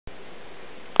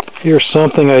Here's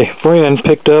something a friend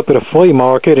picked up at a flea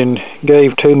market and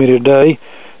gave to me today.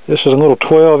 This is a little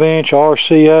 12-inch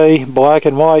RCA black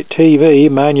and white TV,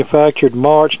 manufactured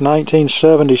March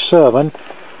 1977.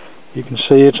 You can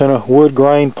see it's in a wood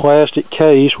grain plastic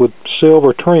case with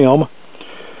silver trim.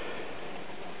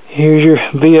 Here's your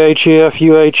VHF,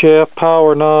 UHF,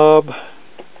 power knob,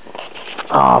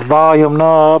 volume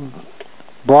knob,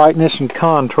 brightness and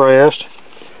contrast.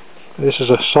 This is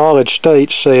a solid state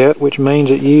set, which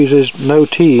means it uses no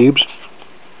tubes.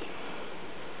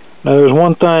 Now there's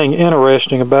one thing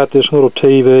interesting about this little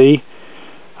TV.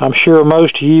 I'm sure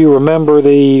most of you remember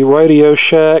the Radio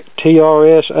Shack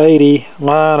TRS-80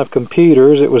 line of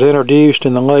computers. It was introduced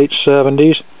in the late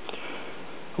 70s.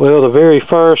 Well, the very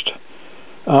first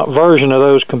version of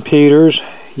those computers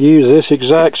used this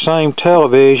exact same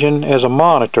television as a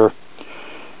monitor.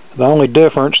 The only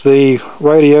difference, the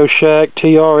Radio Shack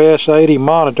TRS-80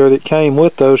 monitor that came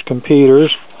with those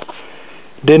computers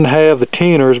didn't have the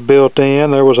tuners built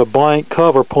in. There was a blank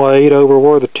cover plate over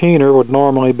where the tuner would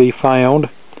normally be found.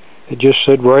 It just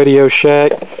said Radio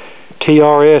Shack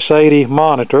TRS-80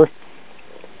 monitor,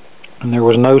 and there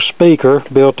was no speaker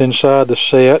built inside the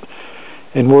set.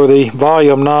 And where the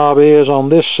volume knob is on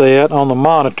this set, on the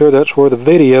monitor, that's where the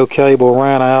video cable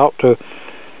ran out to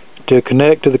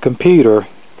connect to the computer.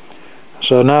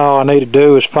 So now all I need to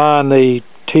do is find the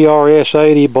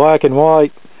TRS-80 black and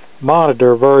white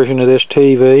monitor version of this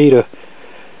TV to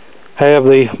have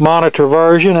the monitor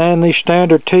version and the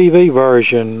standard TV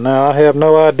version. Now I have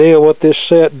no idea what this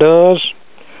set does,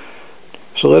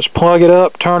 so let's plug it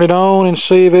up, turn it on, and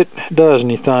see if it does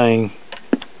anything.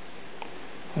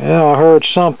 Yeah, I heard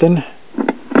something.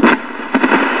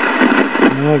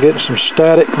 Now getting some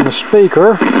static from the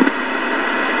speaker.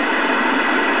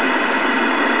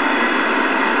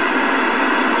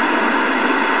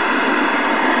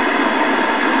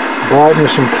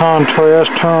 Brightness and contrast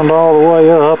turned all the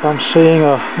way up. I'm seeing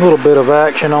a little bit of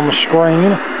action on the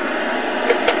screen.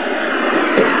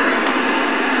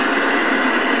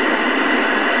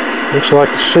 Looks like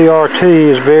the CRT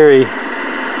is very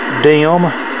dim.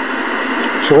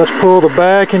 So let's pull the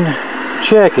back and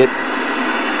check it.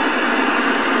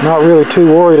 Not really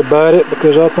too worried about it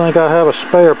because I think I have a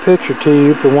spare picture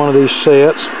tube for one of these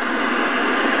sets.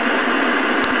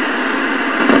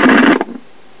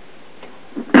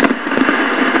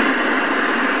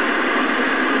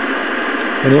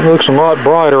 And it looks a lot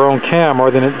brighter on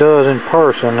camera than it does in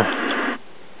person.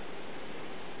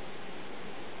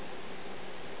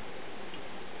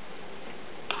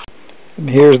 And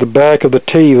here's the back of the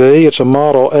TV. It's a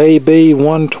model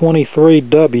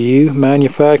AB123W,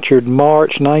 manufactured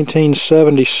March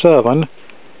 1977.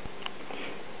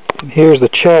 And here's the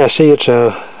chassis. It's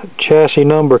a chassis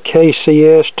number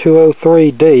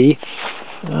KCS203D.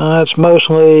 It's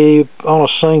mostly on a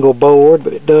single board,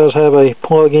 but it does have a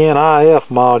plug-in IF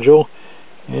module.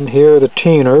 And here are the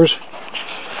tuners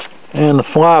and the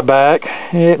flyback.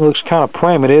 It looks kind of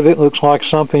primitive. It looks like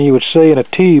something you would see in a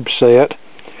tube set.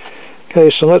 Okay,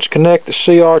 so let's connect the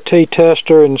CRT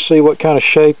tester and see what kind of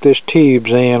shape this tube's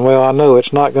in. Well, I know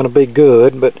it's not going to be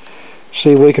good, but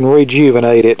see if we can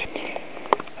rejuvenate it.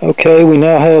 Okay, we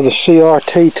now have the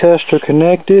CRT tester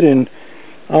connected and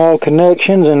all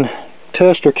connections and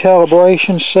tester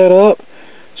calibration set up.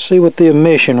 See what the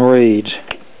emission reads.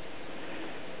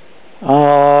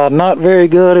 Not very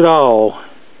good at all.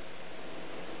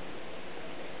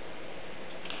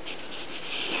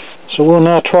 So we'll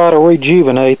now try to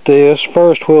rejuvenate this.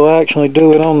 First we'll actually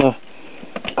do it on the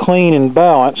clean and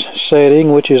balance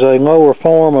setting, which is a lower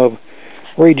form of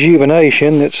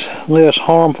rejuvenation that's less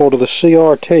harmful to the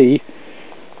CRT.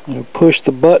 We'll push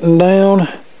the button down,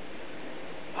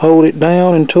 hold it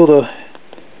down until the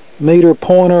meter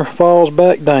pointer falls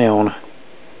back down.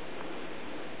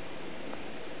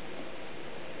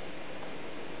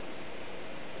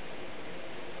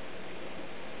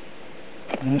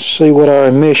 Let's see what our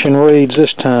emission reads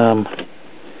this time.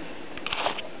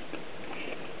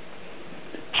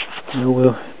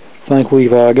 We'll think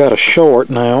we've got a short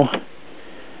now.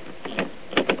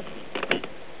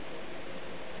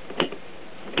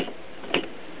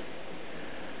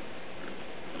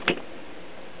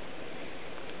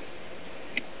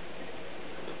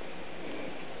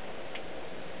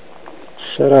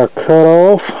 Set our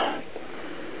cutoff.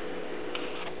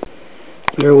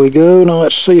 There we go. Now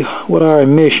let's see what our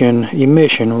emission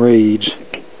reads.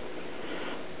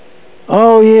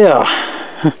 Oh yeah.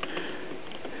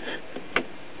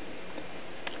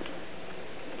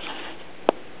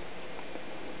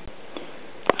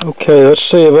 Okay, let's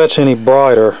see if that's any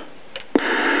brighter.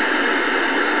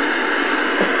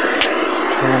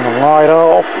 Turn the light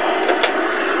off.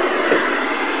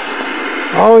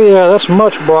 Oh yeah, that's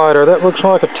much brighter. That looks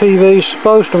like a TV's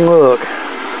supposed to look.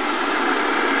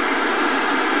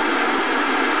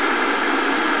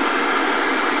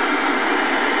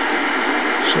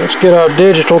 So let's get our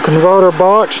digital converter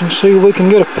box and see if we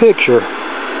can get a picture.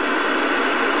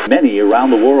 Many around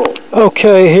the world.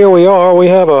 Okay, here we are. We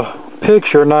have a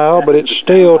picture now, but it's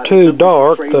still too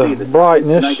dark. The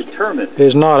brightness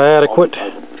is not adequate.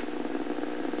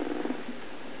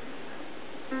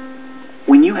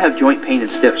 When you have joint pain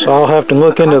and stiffness, So I'll have to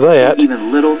look into that.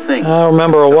 even little things. I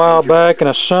remember a while back in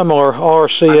a similar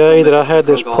RCA that I had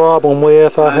this problem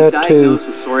with. I had to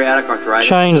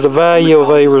change the value of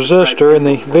a resistor in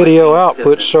the video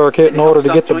output circuit in order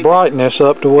to get the brightness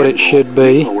up to what it should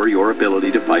be. Lower your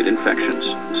ability to fight infections.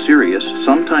 Serious,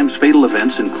 sometimes fatal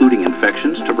events including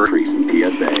infections, tuberculosis, and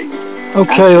TSA.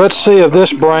 Okay, let's see if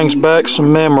this brings back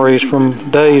some memories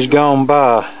from days gone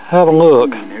by. Have a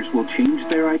look. Will change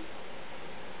their idea.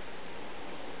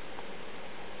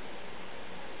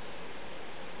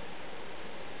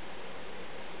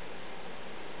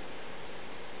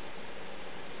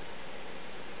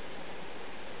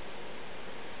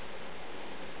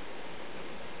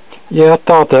 Yeah, I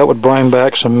thought that would bring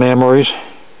back some memories.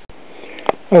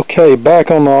 Okay,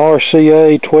 back on the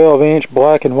RCA 12-inch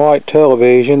black and white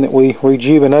television that we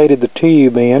rejuvenated the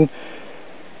tube in,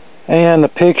 and the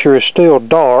picture is still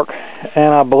dark,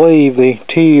 and I believe the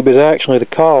tube is actually the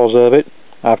cause of it.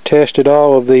 I've tested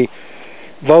all of the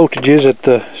voltages at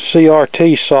the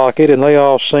CRT socket, and they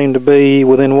all seem to be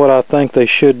within what I think they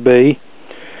should be.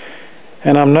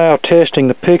 And I'm now testing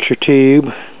the picture tube.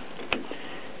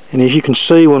 And as you can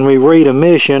see, when we read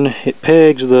emission, it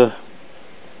pegs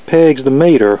the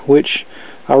meter, which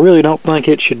I really don't think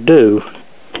it should do.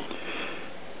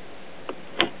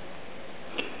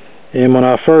 And when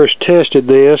I first tested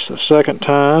this the second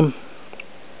time,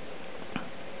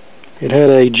 it had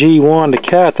a G1 to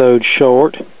cathode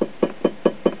short.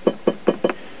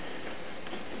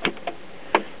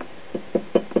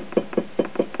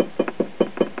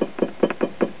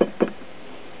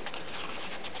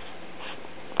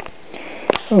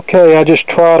 Okay, I just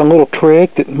tried a little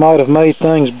trick that might have made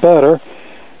things better.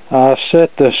 I set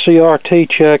the CRT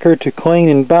checker to clean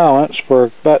and balance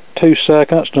for about 2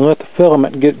 seconds to let the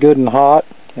filament get good and hot,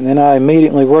 and then I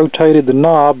immediately rotated the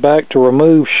knob back to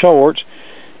remove shorts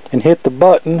and hit the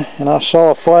button, and I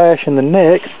saw a flash in the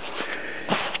neck,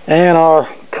 and our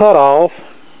cutoff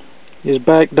is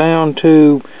back down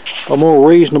to a more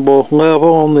reasonable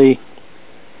level on the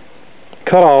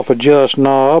cutoff adjust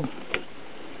knob.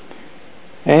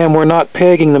 And we're not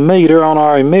pegging the meter on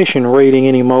our emission reading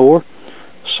anymore.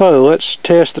 So let's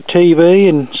test the TV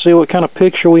and see what kind of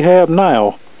picture we have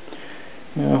now.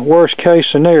 Worst case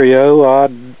scenario,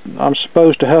 I'm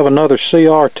supposed to have another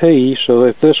CRT, so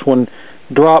if this one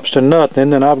drops to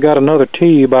nothing, then I've got another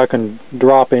tube I can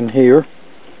drop in here.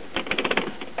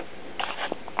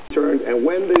 And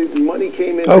when the money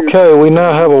came in, okay, we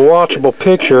now have a watchable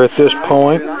picture at this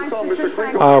point.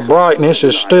 Our brightness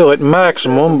is still at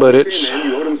maximum, but it's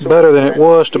better than it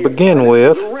was to begin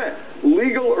with.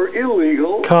 Legal or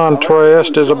illegal?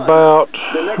 Contrast is about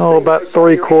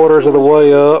 3/4 of the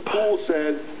way up.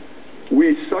 Said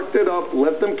we sucked it up,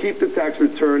 let them keep the tax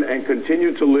return, and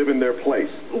continue to live in their place.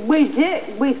 We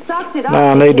did. We sucked it up.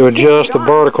 Now I need to adjust the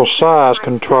vertical size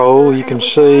control. You can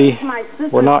see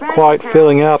we're not quite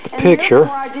filling out the picture,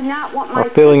 or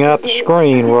filling out the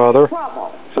screen rather.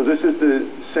 So this is the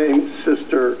same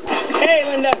sister. Hey,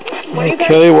 Linda.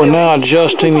 Okay, we're now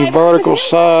adjusting the vertical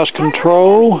size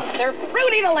control. They're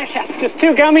fruity delicious. Just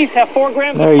 2 gummies have 4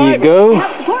 grams there of fiber. you go.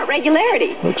 Support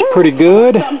regularity. Looks pretty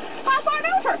good. Hop on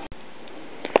over.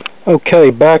 Okay,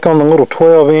 back on the little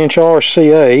 12-inch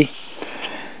RCA.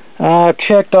 I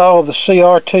checked all of the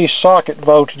CRT socket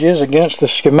voltages against the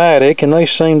schematic, and they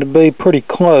seem to be pretty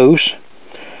close.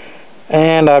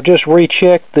 And I've just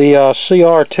rechecked the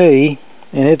CRT,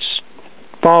 and it's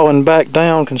fallen back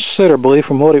down considerably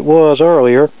from what it was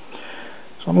earlier.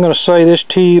 So I'm going to say this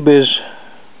tube is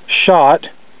shot.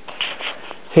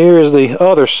 Here is the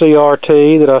other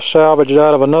CRT that I salvaged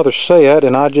out of another set,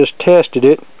 and I just tested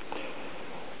it,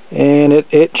 and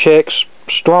it checks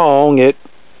strong at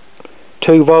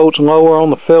 2 volts lower on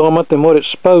the filament than what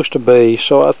it's supposed to be.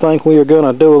 So I think we are going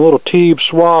to do a little tube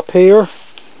swap here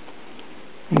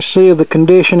and see if the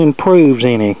condition improves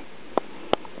any.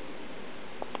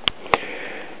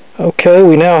 Okay,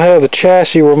 we now have the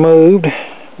chassis removed.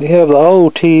 We have the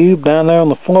old tube down there on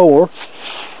the floor,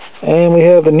 and we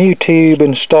have the new tube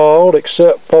installed,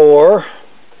 except for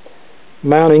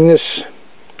mounting this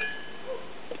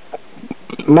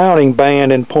mounting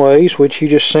band in place, which you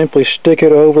just simply stick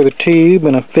it over the tube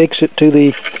and affix it to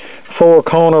the 4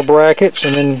 corner brackets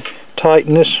and then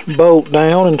tighten this bolt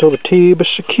down until the tube is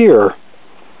secure.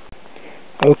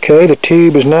 Okay, the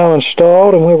tube is now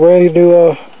installed and we're ready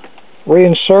to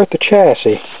reinsert the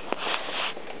chassis.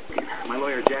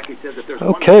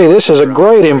 Okay, this is a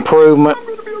great improvement.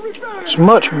 It's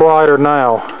much brighter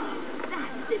now.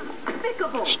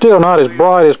 Still not as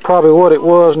bright as probably what it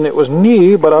was when it was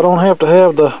new, but I don't have to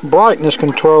have the brightness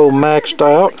control maxed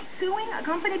out.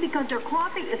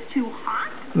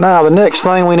 Now the next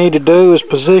thing we need to do is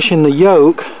position the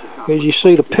yoke. As you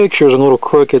see, the picture's a little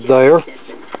crooked there.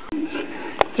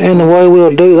 And the way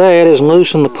we'll do that is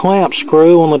loosen the clamp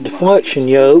screw on the deflection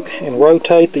yoke and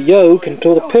rotate the yoke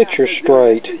until the picture's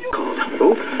straight.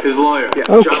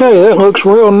 Okay, that looks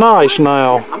real nice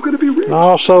now.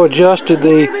 I also adjusted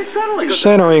the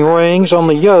centering rings on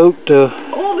the yoke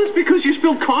because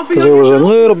there was a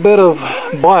little bit of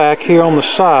black here on the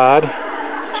side.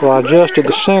 So I adjusted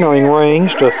the centering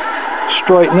rings to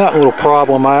straighten that little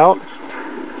problem out.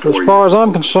 So as far as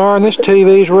I'm concerned, this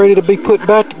TV is ready to be put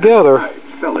back together.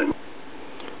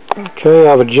 Okay,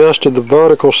 I've adjusted the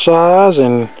vertical size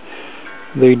and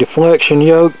the deflection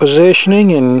yoke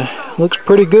positioning, and looks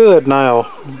pretty good now.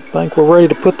 I think we're ready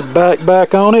to put the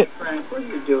back on it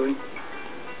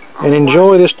and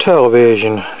enjoy this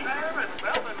television.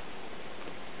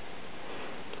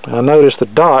 I notice the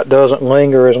dot doesn't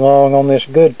linger as long on this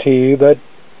good tube. That,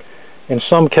 in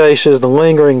some cases, the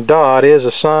lingering dot is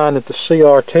a sign that the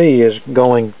CRT is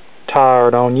going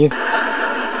tired on you.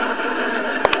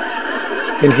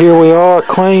 And here we are,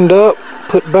 cleaned up,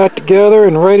 put back together,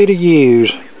 and ready to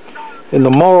use. And the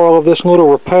moral of this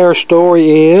little repair story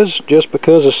is, just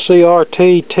because a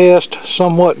CRT tests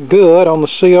somewhat good on the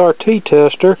CRT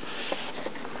tester,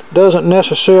 doesn't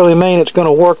necessarily mean it's going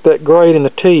to work that great in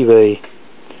the TV.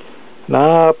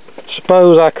 Now, I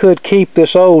suppose I could keep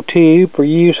this old tube for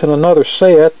use in another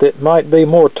set that might be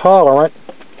more tolerant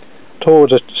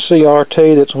towards a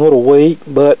CRT that's a little weak,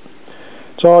 but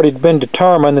it's already been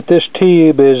determined that this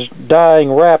tube is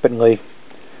dying rapidly,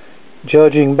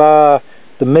 judging by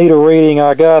the meter reading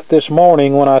I got this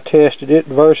morning when I tested it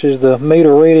versus the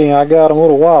meter reading I got a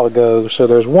little while ago. So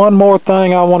there's one more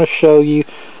thing I want to show you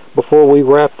before we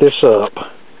wrap this up.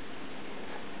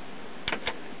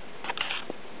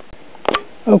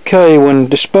 Okay, when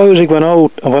disposing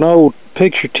of an old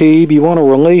picture tube, you want to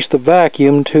release the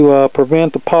vacuum to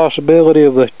prevent the possibility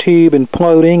of the tube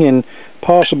imploding and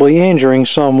possibly injuring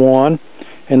someone.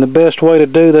 And the best way to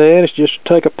do that is just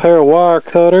take a pair of wire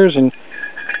cutters and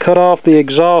cut off the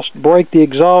exhaust, break the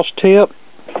exhaust tip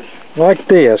like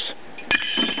this.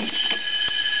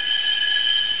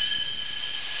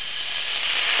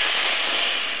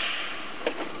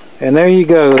 And there you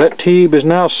go. That tube is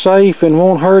now safe and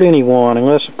won't hurt anyone,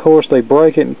 unless of course they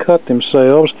break it and cut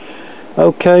themselves.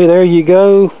 Okay, there you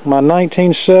go. My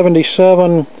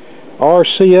 1977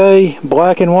 RCA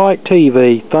black and white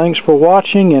TV. Thanks for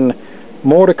watching, and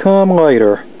more to come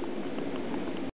later.